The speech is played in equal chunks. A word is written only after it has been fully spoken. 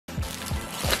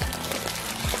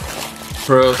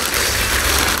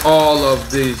first all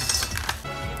of this.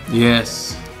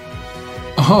 Yes.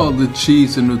 All the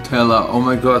cheese and Nutella. Oh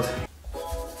my god.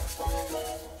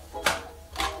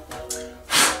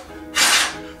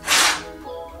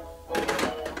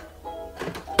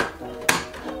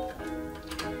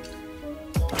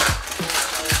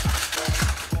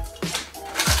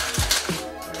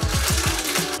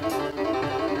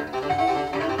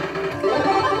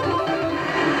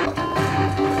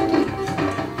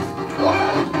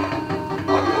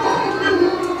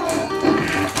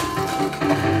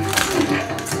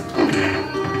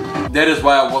 That is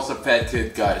why I was a fat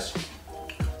kid, guys.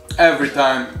 Every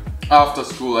time after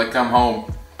school I come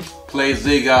home, play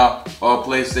Sega or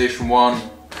PlayStation 1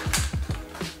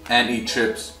 and eat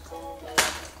chips.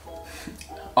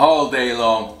 All day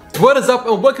long. What is up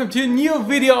and welcome to a new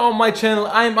video on my channel.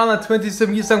 I'm Anna,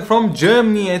 27 years young from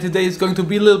Germany, and today is going to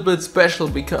be a little bit special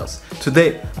because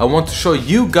today I want to show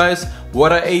you guys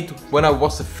what I ate when I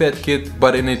was a fat kid,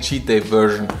 but in a cheat day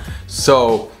version.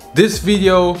 So this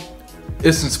video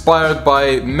is inspired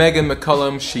by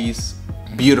MCCULLOM. She's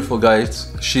beautiful,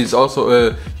 guys. She's also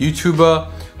a YouTuber.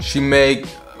 She make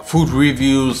food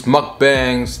reviews,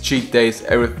 mukbangs, cheat days,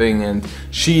 everything, and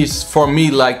she's for me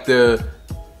like the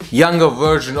younger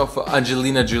version of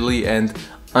Angelina Jolie, and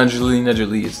Angelina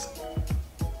Jolie is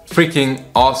freaking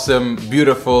awesome,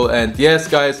 beautiful, and yes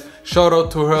guys, shout out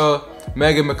to her,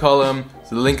 MCCULLOM.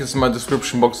 The link is in my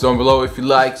description box down below. If you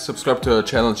like, subscribe to her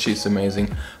channel, she's amazing.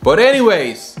 But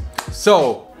anyways,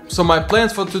 so my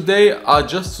plans for today are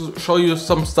just to show you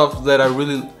some stuff that I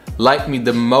really like me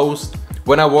the most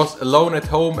when I was alone at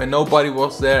home and nobody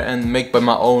was there, and make by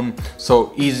my own,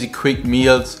 so easy quick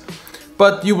meals.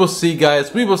 But you will see,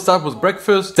 guys. We will start with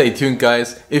breakfast. Stay tuned,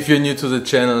 guys. If you're new to the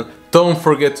channel, don't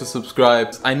forget to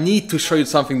subscribe. I need to show you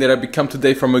something that I become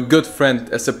today from a good friend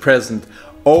as a present.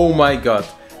 Oh my god,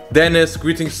 Dennis,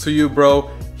 greetings to you, bro.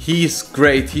 He's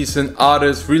great, he's an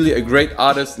artist, really a great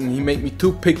artist, and he made me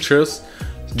 2 pictures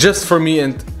just for me,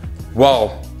 and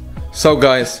wow. So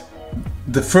guys,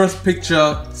 the first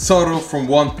picture, Zoro from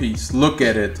One Piece, look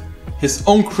at it. His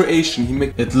own creation, he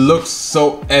made it. Looks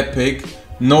so epic,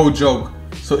 no joke.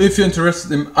 So if you're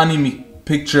interested in anime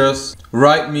pictures,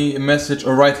 write me a message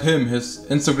or write him. His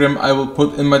Instagram I will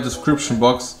put in my description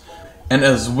box. And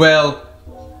as well,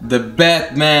 the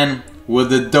Batman with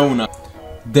the donut.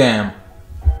 Damn.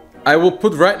 I will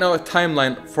put right now a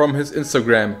timeline from his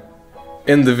Instagram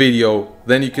in the video,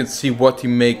 then you can see what he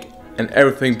make and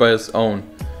everything by his own.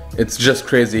 It's just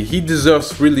crazy. He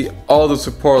deserves really all the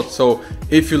support, so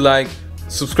if you like,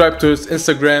 subscribe to his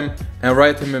Instagram and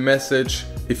write him a message.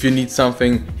 If you need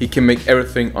something, he can make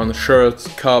everything on shirts,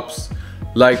 cups,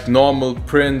 like normal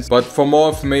prints. But for more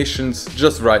information,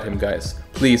 just write him, guys.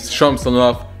 Please show him some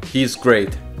love, he's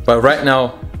great. But right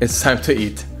now, it's time to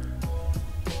eat.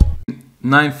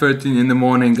 9:13 in the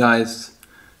morning, guys.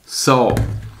 So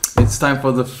it's time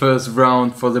for the first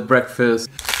round for the breakfast.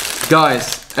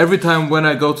 Guys, every time when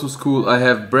I go to school I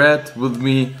have bread with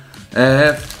me. I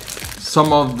have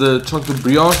some of the chocolate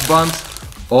brioche buns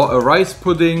or a rice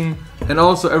pudding, and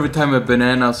also every time a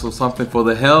banana, so something for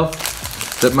the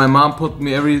health that my mom put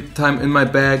me every time in my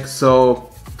bag. So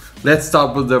let's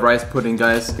start with the rice pudding,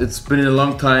 guys. It's been a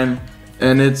long time,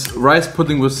 and it's rice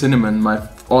pudding with cinnamon, my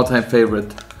all-time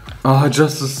favorite. Oh,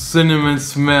 just the cinnamon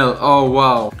smell, oh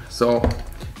wow. So,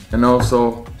 and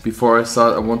also before I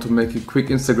start, I want to make a quick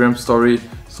Instagram story.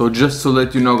 So just to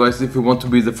let you know, guys, if you want to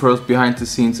be the first behind the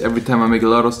scenes every time I make a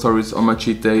lot of stories on my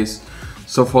cheat days,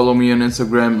 so follow me on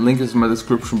Instagram, link is in my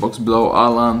description box below.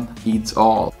 Alan eats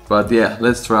all. But yeah,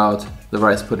 let's try out the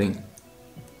rice pudding.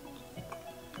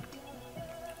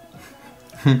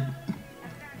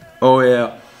 Oh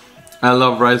yeah, I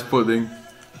love rice pudding.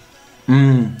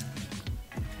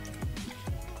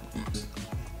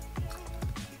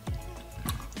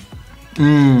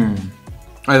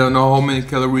 I don't know how many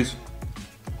calories,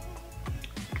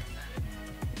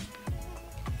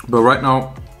 but right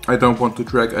now I don't want to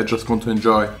track, I just want to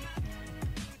enjoy.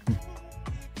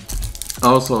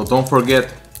 Also, don't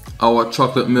forget our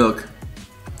chocolate milk.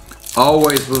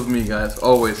 Always with me, guys,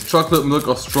 always. Chocolate milk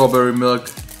or strawberry milk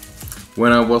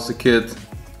when I was a kid,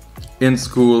 in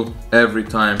school, every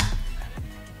time.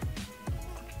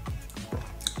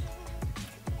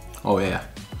 Oh yeah.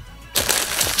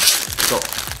 So,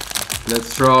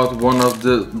 let's try out one of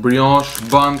the brioche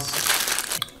buns.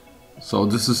 So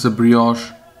this is a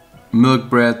brioche milk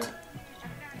bread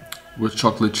with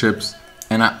chocolate chips,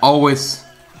 and I always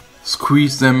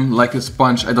squeeze them like a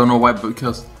sponge. I don't know why,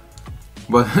 because,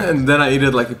 but and then I eat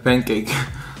it like a pancake.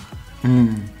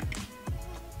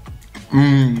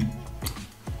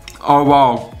 Oh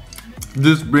wow,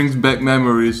 this brings back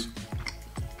memories.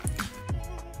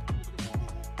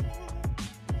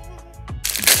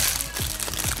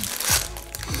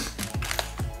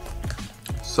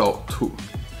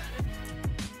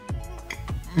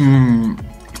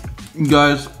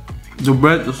 Guys, the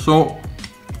bread is so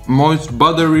moist,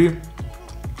 buttery,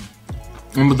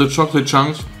 and with the chocolate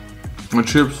chunks and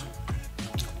chips.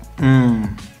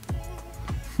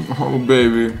 Oh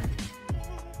baby.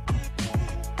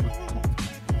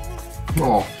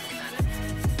 Oh.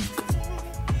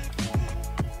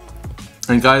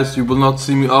 And guys, you will not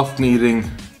see me often eating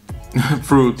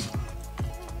fruits.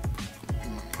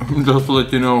 Just to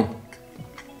let you know.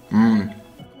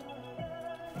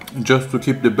 Just to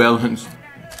keep the balance.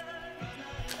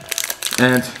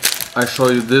 And I show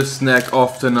you this snack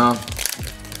often.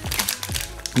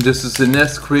 This is the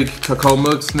Nesquik cacao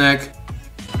milk snack.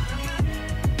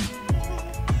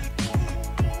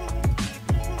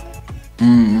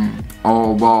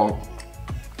 Oh wow.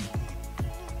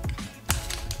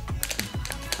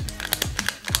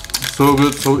 So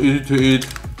good, so easy to eat.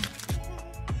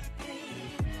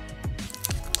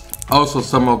 Also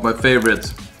some of my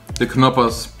favorites, the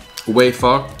Knoppers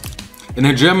wafer. And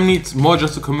in Germany it's more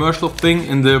just a commercial thing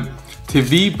in the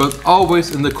TV, but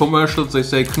always in the commercials they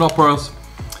say Knoppers,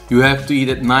 you have to eat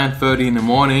at 9:30 in the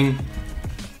morning.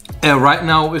 And right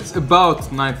now it's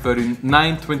about 9:30,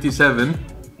 9:27.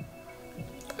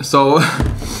 So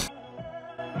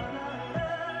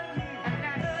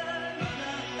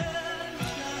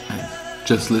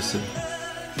just listen.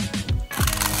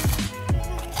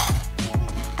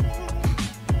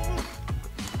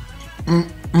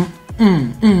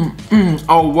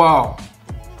 Oh wow.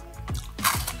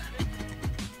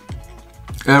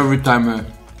 Every time an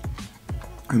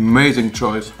amazing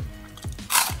choice.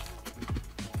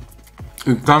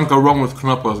 You can't go wrong with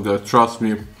Knoppers, guys, trust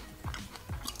me.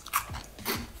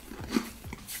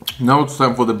 Now it's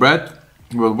time for the bread.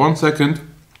 Well, 1 second.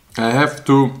 I have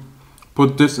to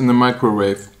put this in the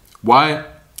microwave. Why?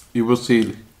 You will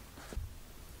see.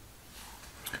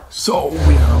 So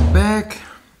we are back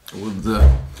with the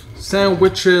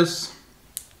sandwiches.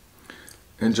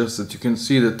 And just that you can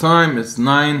see the time, it's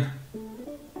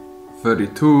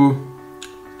 9:32.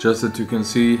 Just that you can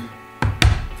see.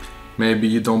 Maybe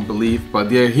you don't believe, but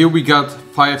yeah, here we got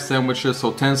 5 sandwiches,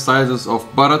 so 10 slices of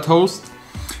butter toast.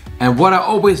 And what I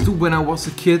always do when I was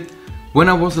a kid, when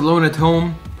I was alone at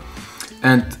home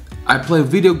and I play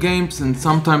video games, and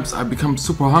sometimes I become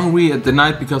super hungry at the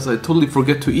night because I totally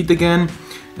forget to eat again,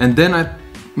 and then I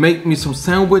make me some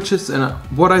sandwiches, and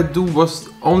what I do was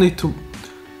only to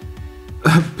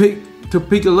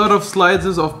pick a lot of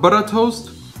slices of butter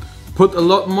toast, put a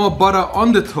lot more butter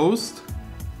on the toast,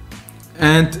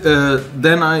 and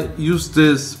then I use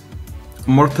this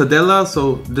mortadella,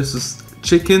 so this is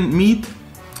chicken meat.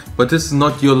 But this is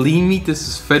not your lean meat, this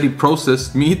is fatty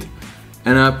processed meat.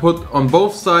 And I put on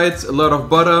both sides a lot of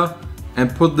butter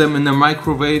and put them in the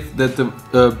microwave that the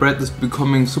bread is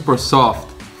becoming super soft.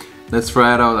 Let's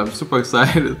try it out, I'm super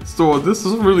excited. So this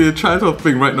is really a childhood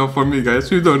thing right now for me,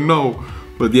 guys, you don't know.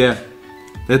 But yeah,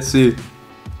 let's see.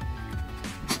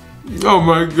 Oh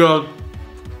my god.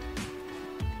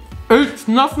 It's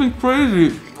nothing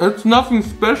crazy, it's nothing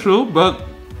special, but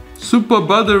super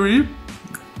buttery.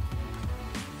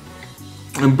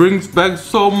 And brings back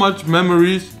so much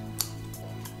memories.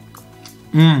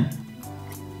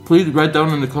 Please write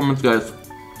down in the comments, guys,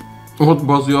 what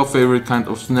was your favorite kind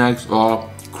of snacks or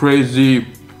crazy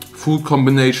food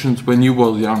combinations when you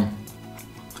was young.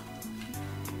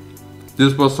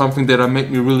 This was something that I make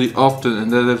me really often,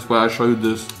 and that is why I show you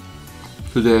this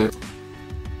today.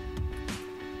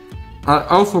 I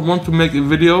also want to make a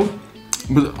video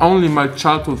with only my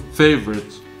childhood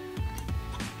favorites.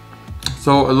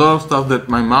 So a lot of stuff that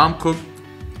my mom cooked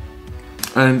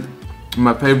and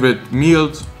my favorite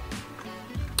meals,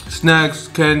 snacks,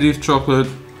 candies, chocolate.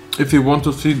 If you want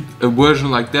to see a version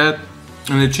like that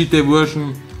and a cheat day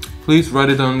version, please write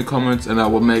it down in the comments and I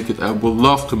will make it. I would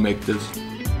love to make this.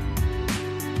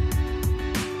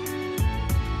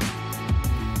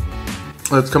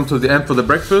 Let's come to the end for the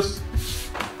breakfast.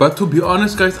 But to be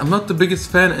honest, guys, I'm not the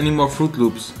biggest fan anymore of Fruit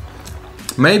Loops.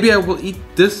 Maybe I will eat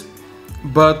this,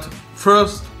 but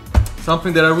first,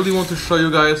 something that I really want to show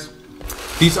you guys.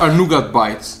 These are nougat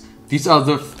bites. These are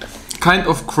the kind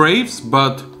of crepes,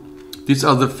 but these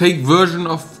are the fake version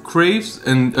of crepes.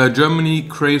 In Germany,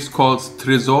 crepes called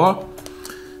Tresor.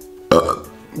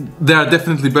 They are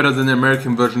definitely better than the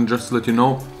American version, just to let you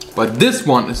know. But this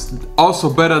one is also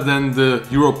better than the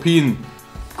European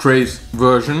crepes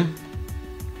version.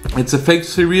 It's a fake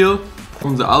cereal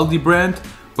from the Aldi brand,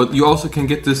 but you also can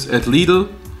get this at Lidl.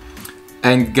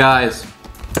 And guys,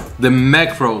 the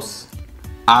macros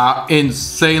are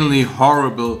insanely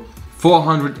horrible.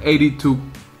 482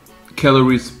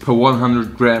 calories per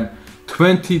 100 gram,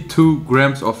 22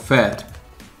 grams of fat.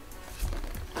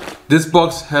 This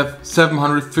box have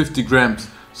 750 grams,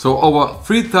 so over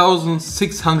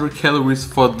 3,600 calories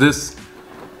for this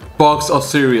box of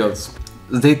cereals.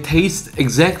 They taste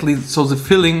exactly, so the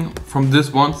filling from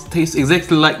this one tastes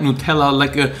exactly like Nutella,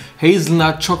 like a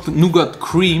hazelnut chocolate nougat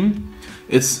cream.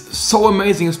 It's so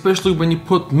amazing, especially when you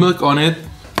put milk on it.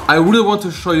 I really want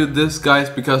to show you this, guys,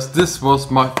 because this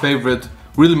was my favorite,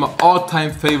 really my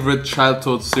all-time favorite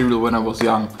childhood cereal when I was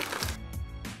young.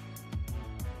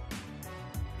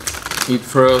 Eat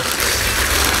first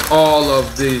all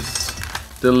of these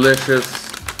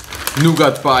delicious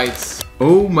nougat bites.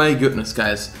 Oh my goodness,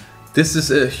 guys. This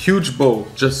is a huge bowl,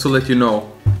 just to let you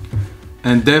know.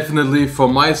 And definitely for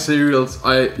my cereals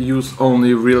I use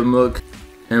only real milk.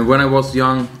 And when I was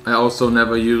young I also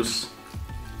never used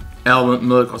almond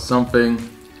milk or something.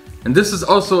 And this is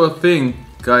also a thing,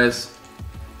 guys.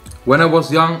 When I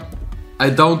was young I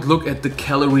don't look at the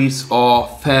calories or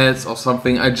fats or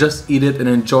something. I just eat it and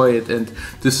enjoy it. And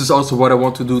this is also what I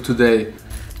want to do today.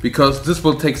 Because this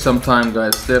will take some time,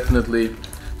 guys, definitely.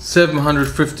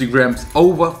 750 grams,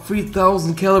 over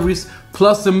 3,000 calories,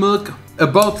 plus the milk,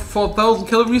 about 4,000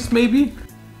 calories maybe?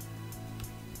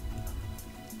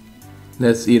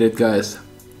 Let's eat it, guys.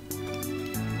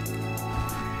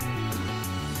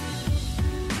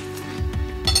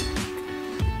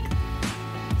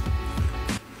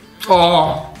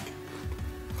 Oh!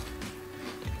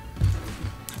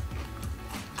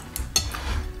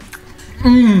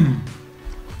 Mmm!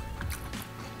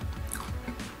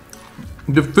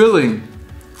 The filling,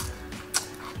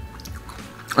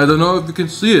 I don't know if you can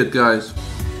see it, guys.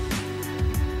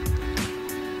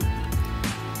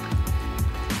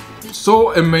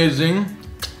 So amazing.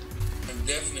 And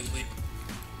definitely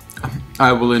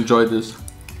I will enjoy this.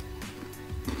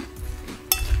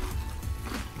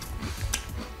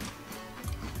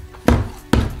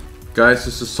 Guys,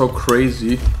 this is so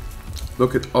crazy.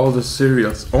 Look at all the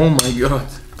cereals. Oh my god.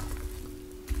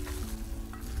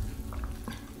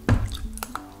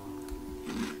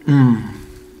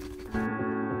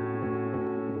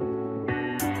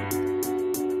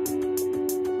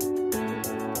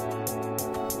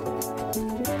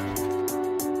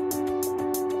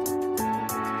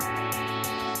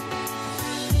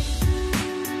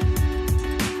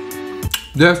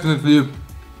 Definitely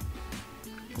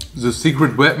the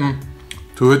secret weapon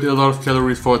to hit a lot of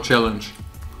calories for a challenge.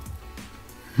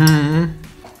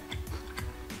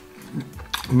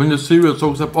 When the cereal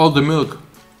soaks up all the milk.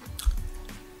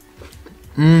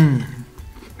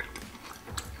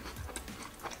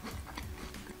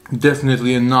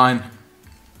 Definitely a 9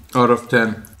 out of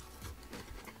 10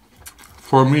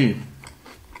 for me.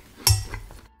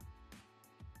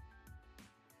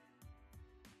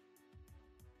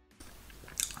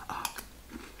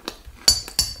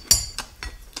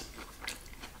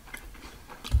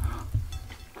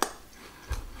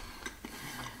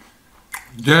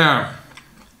 Damn,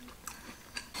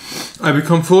 I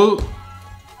become full.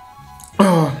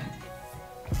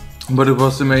 But it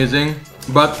was amazing.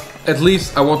 But at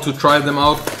least I want to try them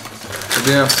out.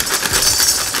 Yeah,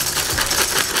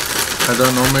 I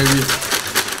don't know, maybe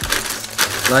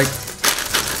like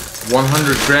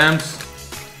 100 grams.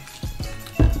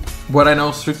 What I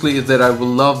know strictly is that I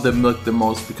will love the milk the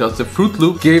most, because the Fruit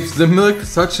Loop gives the milk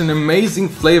such an amazing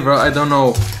flavor. I don't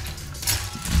know,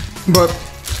 but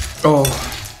oh,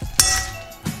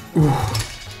 ooh.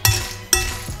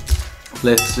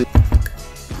 Let's see.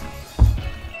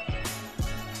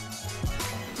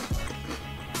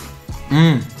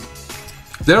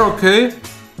 They're okay.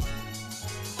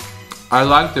 I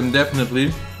like them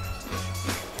definitely.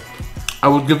 I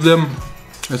would give them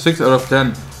a 6 out of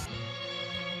 10.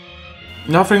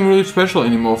 Nothing really special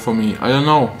anymore for me. I don't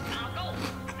know.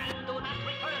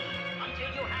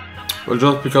 But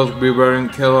just because we're wearing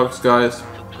Kellogg's, guys,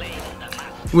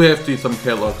 we have to eat some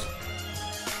Kellogg's.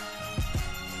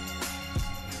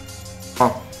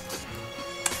 Oh.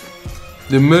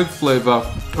 The milk flavor.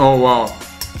 Oh wow.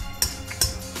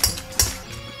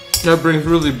 That brings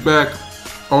really back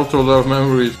also a lot of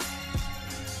memories.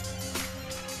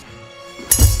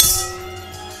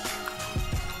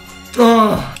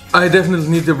 Oh, I definitely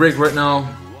need a break right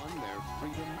now.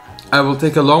 I will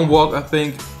take a long walk, I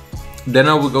think. Then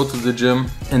I will go to the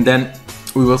gym, and then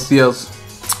we will see us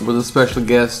with a special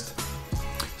guest.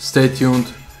 Stay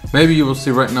tuned. Maybe you will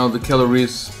see right now the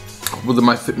calories with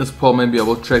my fitness pal. Maybe I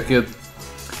will check it.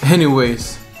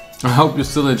 Anyways, I hope you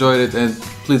still enjoyed it, and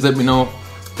please let me know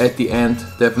at the end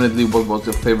definitely what was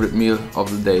your favorite meal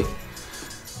of the day.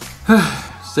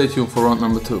 Stay tuned for round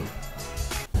number 2.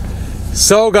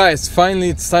 So guys, finally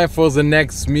it's time for the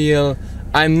next meal.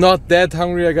 I'm not that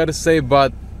hungry, I gotta say,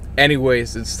 but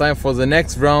anyways, it's time for the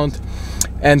next round.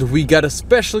 And we got a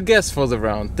special guest for the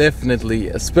round, definitely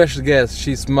a special guest.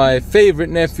 She's my favorite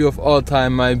nephew of all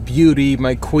time, my beauty,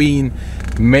 my queen,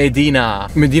 Medina.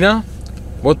 Medina,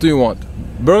 what do you want?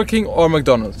 Burger King or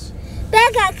McDonald's?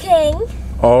 Burger King.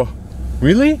 Oh,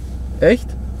 really?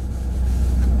 Echt?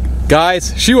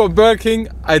 Guys, she wants Burger King.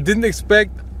 I didn't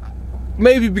expect,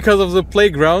 maybe because of the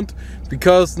playground,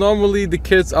 because normally the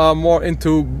kids are more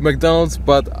into McDonald's,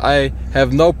 but I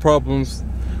have no problems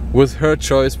with her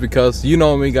choice because you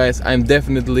know me, guys, I'm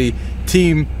definitely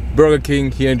team Burger King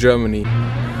here in Germany.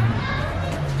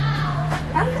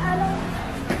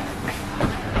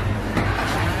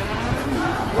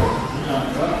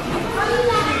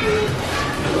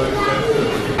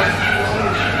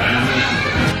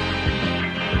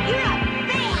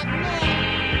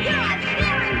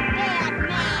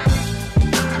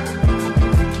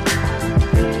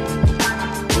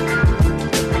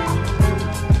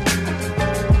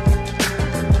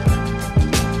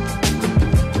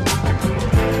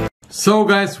 So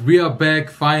guys, we are back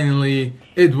finally.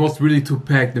 It was really too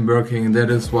packed in Burger King, and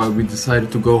that is why we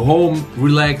decided to go home,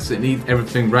 relax and eat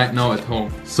everything right now at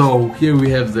home. So here we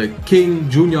have the King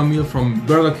Junior meal from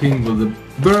Burger King with the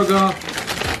burger,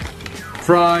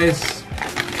 fries,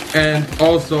 and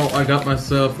also I got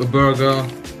myself a burger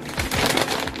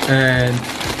and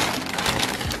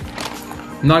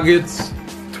nuggets,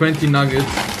 20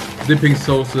 nuggets, dipping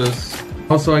sauces.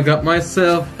 Also I got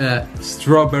myself a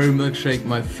strawberry milkshake,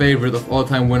 my favorite of all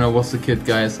time when I was a kid,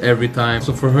 guys, every time.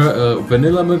 So for her a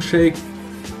vanilla milkshake,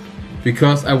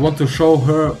 because I want to show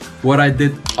her what I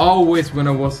did always when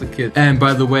I was a kid. And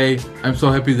by the way, I'm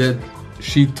so happy that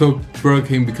she took Burger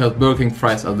King because Burger King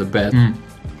fries are the best.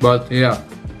 But yeah,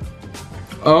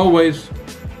 always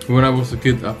when I was a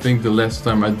kid, I think the last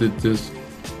time I did this,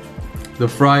 the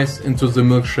fries into the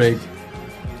milkshake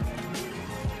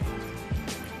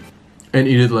and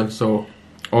eat it like so.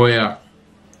 Oh yeah.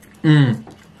 And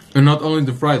not only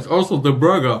the fries, also the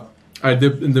burger I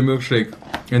dipped in the milkshake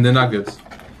and the nuggets.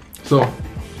 So,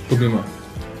 probier mal.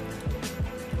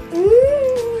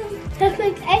 Das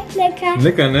schmeckt echt lecker.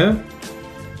 Lecker, ne?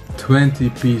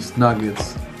 20-piece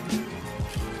nuggets.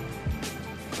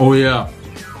 Oh yeah.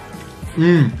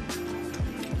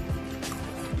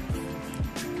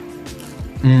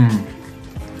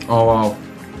 Oh wow.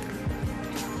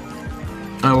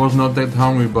 I was not that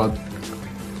hungry, but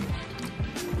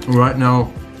right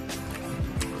now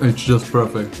it's just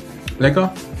perfect. Lecker?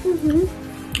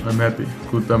 I'm happy.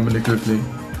 Gut, dann bin ich glücklich.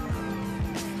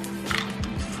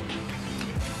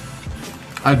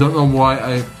 I don't know why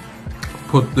I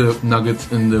put the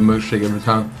nuggets in the milkshake every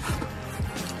time.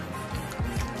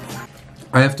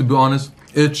 I have to be honest,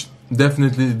 it's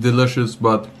definitely delicious,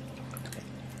 but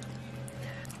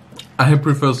I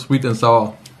prefer sweet and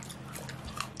sour.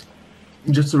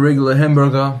 Just a regular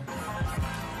hamburger.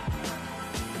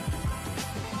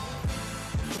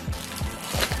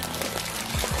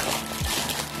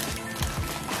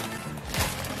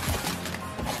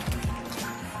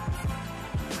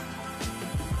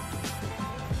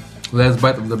 Last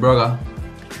bite of the burger.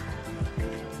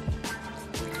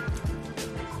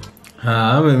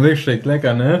 Ah, mein Milkshake,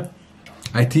 lecker, ne?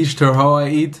 I teached her how I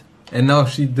eat, and now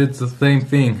she did the same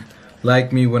thing,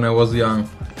 like me when I was young.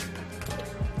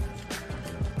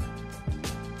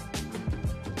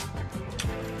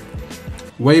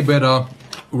 Way better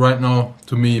right now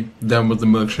to me than with the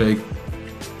milkshake.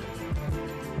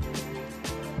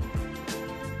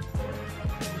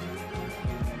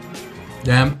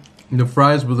 Damn, the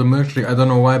fries with the milkshake, I don't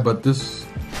know why, but this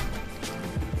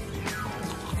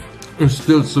is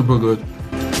still super good.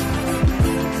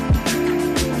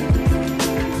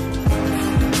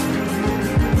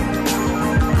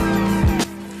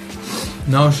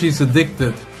 Now she's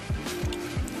addicted.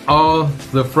 All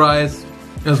the fries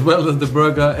as well as the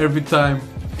burger every time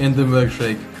in the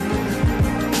milkshake.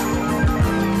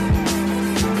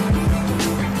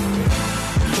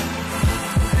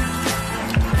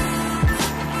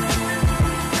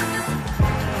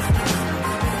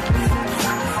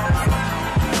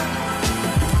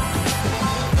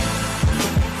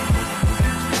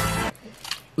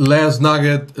 Last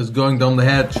nugget is going down the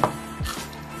hatch.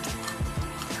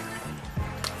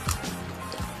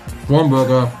 One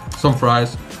burger, some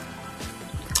fries.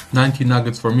 90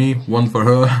 nuggets for me, one for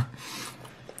her.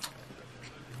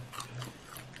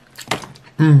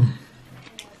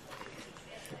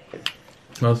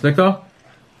 Smells lecker?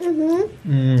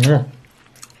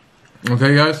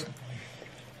 Okay guys,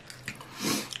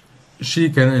 she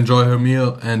can enjoy her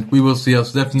meal and we will see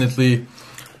us definitely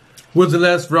with the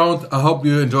last round. I hope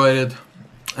you enjoyed it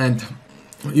and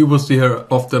you will see her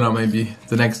often or maybe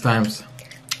the next times.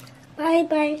 Bye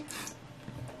bye.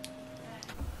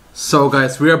 So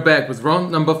guys, we are back with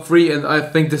round number 3, and I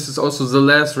think this is also the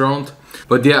last round.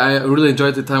 But yeah, I really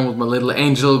enjoyed the time with my little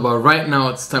angel, but right now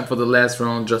it's time for the last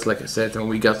round, just like I said. And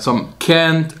we got some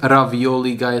canned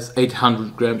ravioli, guys,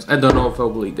 800 grams. I don't know if I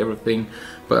will eat everything,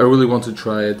 but I really want to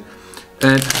try it.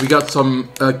 And we got some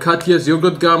Katja's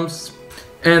yogurt gums.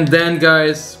 And then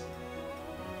guys,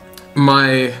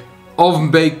 my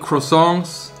oven baked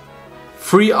croissants,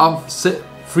 three are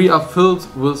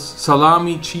filled with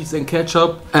salami, cheese and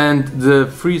ketchup, and the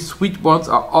 3 sweet ones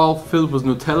are all filled with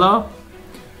Nutella.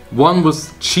 One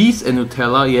was cheese and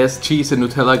Nutella. Yes, cheese and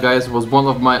Nutella, guys, was one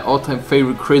of my all-time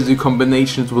favorite crazy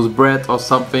combinations with bread or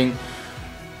something.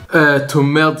 To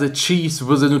melt the cheese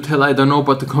with the Nutella, I don't know,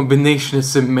 but the combination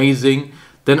is amazing.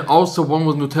 Then also one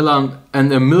with Nutella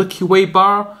and a Milky Way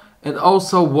bar, and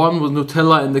also one with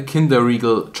Nutella and the Kinder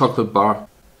Riegel chocolate bar.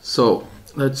 So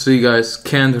let's see, guys,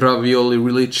 canned ravioli,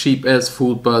 really cheap ass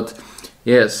food, but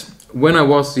yes, when I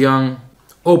was young,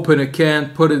 open a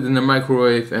can, put it in the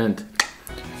microwave, and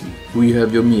we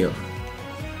have your meal.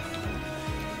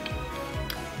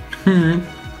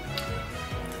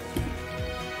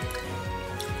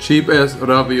 Cheap ass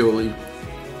ravioli.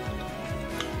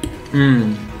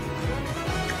 And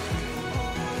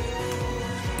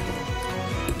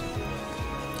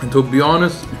to be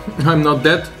honest, I'm not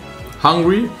that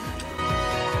hungry.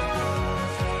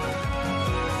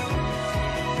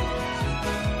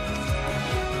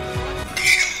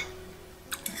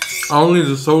 Only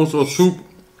the sauce or soup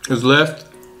is left.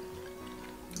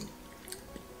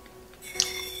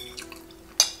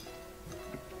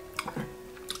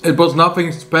 It was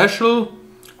nothing special,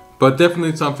 but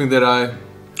definitely something that I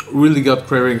really got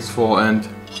cravings for, and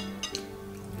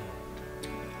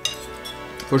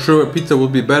for sure a pizza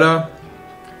would be better,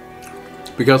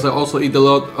 because I also eat a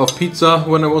lot of pizza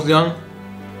when I was young.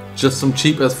 Just some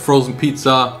cheap as frozen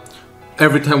pizza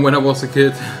every time when I was a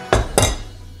kid.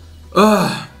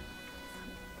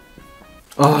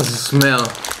 Oh, the smell.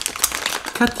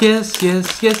 Cut, yes,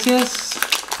 yes, yes, yes.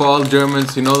 For all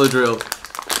Germans, you know the drill.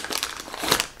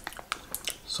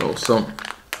 So, some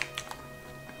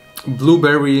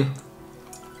blueberry,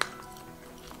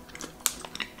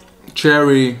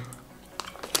 cherry.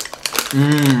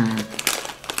 I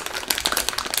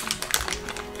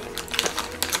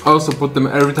also put them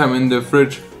every time in the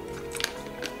fridge,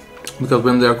 because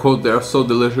when they are cold, they are so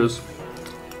delicious.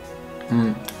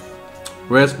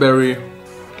 Raspberry,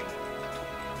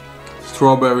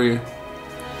 strawberry,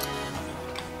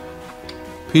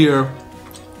 pear.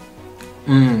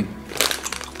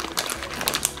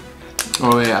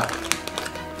 Oh yeah.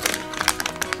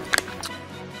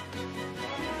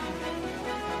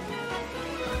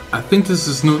 I think this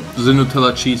is the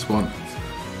Nutella cheese one.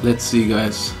 Let's see,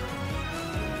 guys.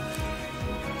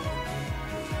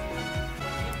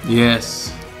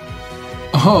 Yes.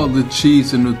 Oh, the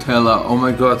cheese and Nutella. Oh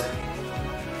my god.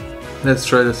 Let's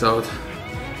try this out.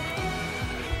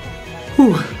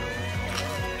 Whew.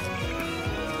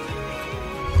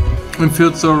 It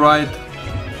feels so right,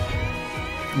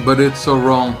 but it's so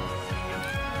wrong.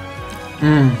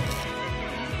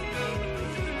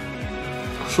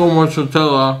 So much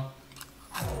Nutella.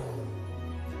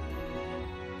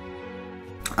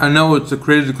 I know it's a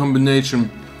crazy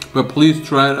combination, but please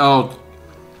try it out.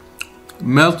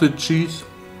 Melted cheese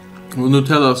with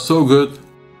Nutella, so good.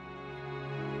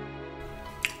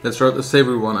 Let's try the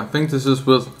savory one. I think this is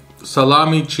with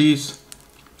salami, cheese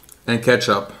and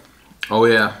ketchup. Oh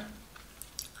yeah.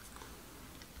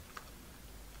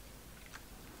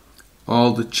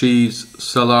 All the cheese,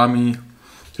 salami.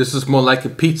 This is more like a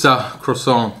pizza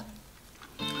croissant.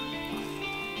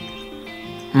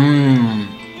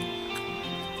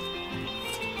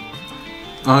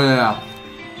 Oh yeah.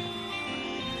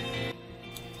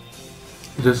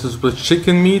 This is with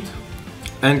chicken meat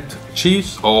and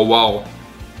cheese. Oh wow.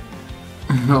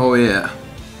 Oh yeah.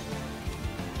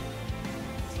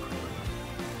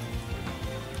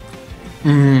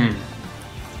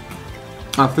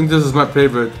 I think this is my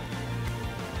favorite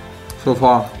so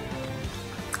far.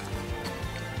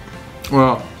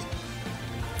 Well,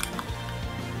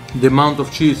 the amount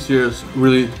of cheese here is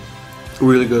really,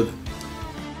 really good.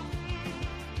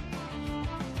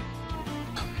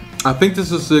 I think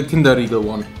this is the Kinder Riegel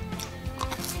one.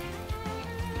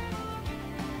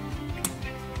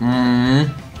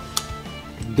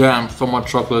 Damn, so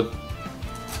much chocolate.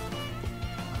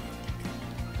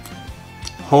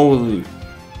 Holy.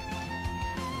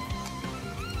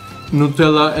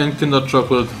 Nutella and Kinder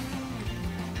chocolate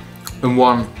in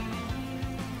one.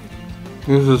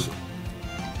 This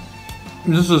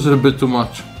is a bit too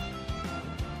much.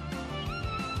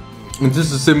 And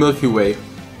this is the Milky Way.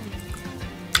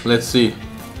 Let's see.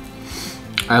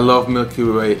 I love Milky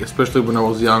Way, especially when I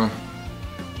was young.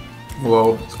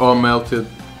 Wow, it's all melted.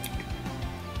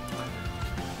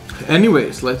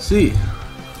 Anyways, let's see.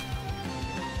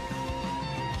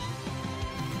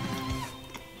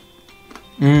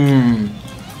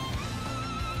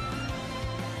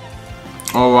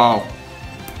 Oh wow,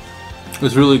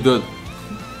 it's really good.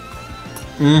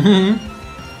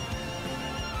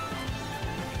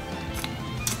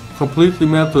 Completely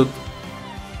melted.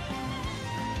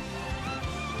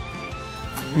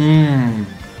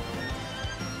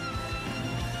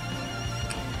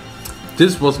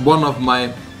 This was one of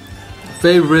my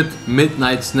favorite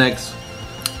midnight snacks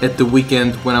at the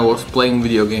weekend when I was playing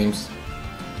video games.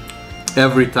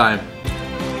 Every time.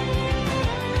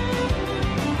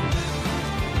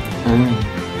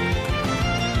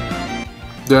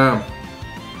 Yeah,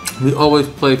 we always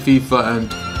play FIFA and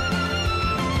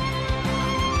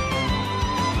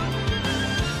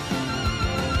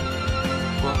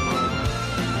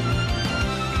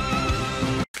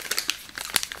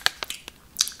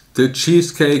the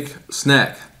cheesecake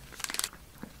snack.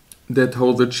 That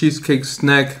whole the cheesecake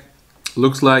snack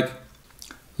looks like.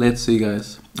 Let's see,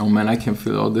 guys. Oh man, I can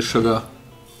feel all the sugar.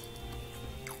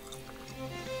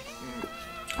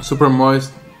 Super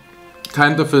moist,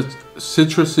 kind of a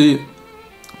citrusy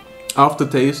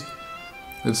aftertaste.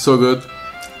 It's so good.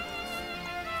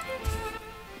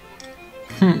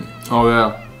 Oh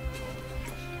yeah,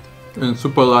 and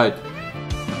super light.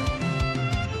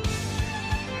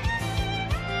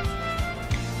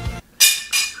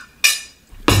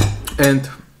 And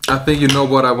I think you know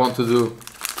what I want to do.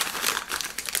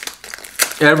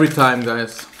 Every time,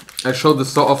 guys, I show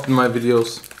this so often in my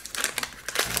videos.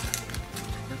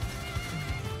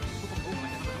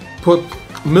 Put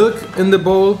milk in the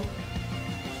bowl,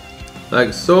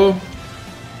 like so.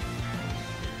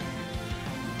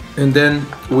 And then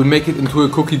we make it into a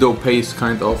cookie dough paste,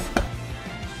 kind of.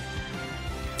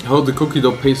 How the cookie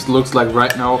dough paste looks like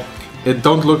right now. It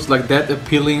don't look like that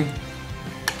appealing,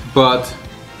 but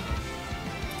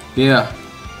yeah.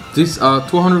 These are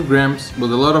 200 grams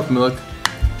with a lot of milk.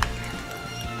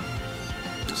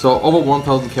 So over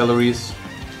 1000 calories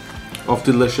of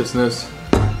deliciousness.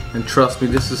 And trust me,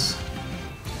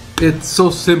 it's so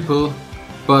simple,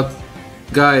 but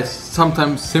guys,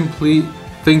 sometimes simply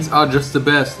things are just the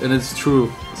best, and it's true.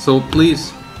 So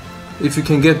please, if you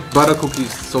can get butter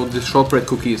cookies, so the shortbread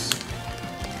cookies,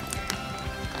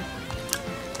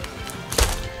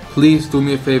 please do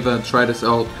me a favor and try this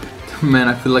out. Man,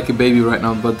 I feel like a baby right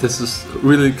now, but this is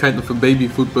really kind of a baby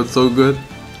food, but so good.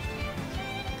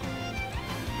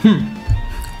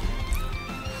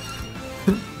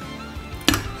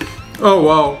 Oh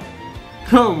wow.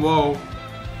 Oh wow.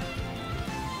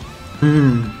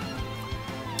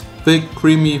 Thick,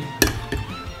 creamy,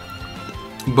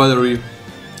 buttery.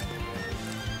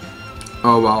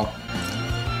 Oh wow.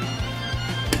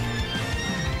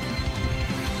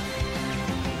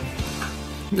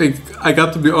 I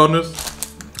got to be honest,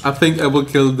 I think I will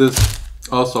kill this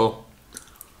also.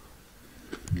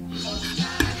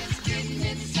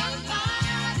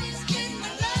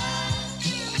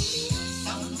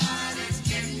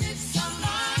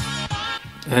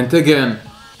 And again.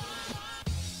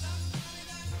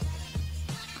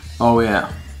 Oh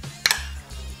yeah.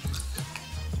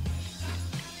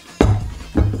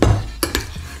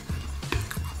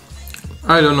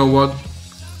 I don't know what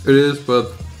it is,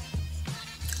 but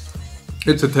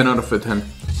it's a 10 out of a 10.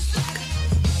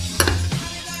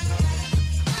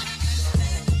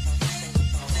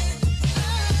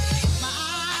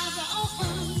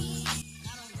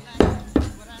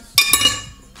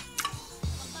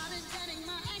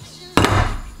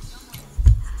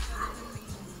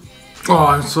 Oh,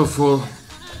 I'm so full.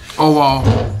 Oh wow.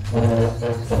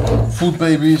 Food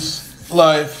babies,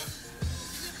 live.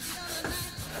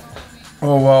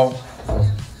 Oh wow.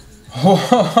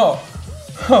 Oh.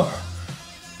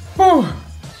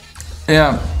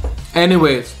 Yeah.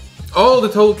 Anyways, all the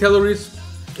total calories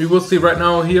you will see right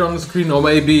now here on the screen, or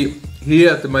maybe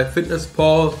here at the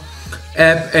MyFitnessPal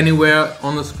app, anywhere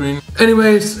on the screen.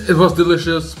 Anyways, it was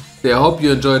delicious. Yeah, I hope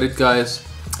you enjoyed it, guys.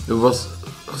 It was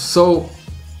so,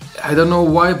 I don't know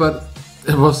why, but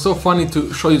it was so funny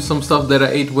to show you some stuff that I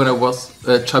ate when I was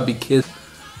a chubby kid.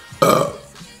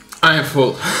 I am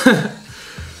full.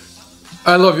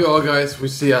 I love you all, guys. We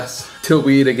see us till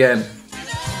we eat again.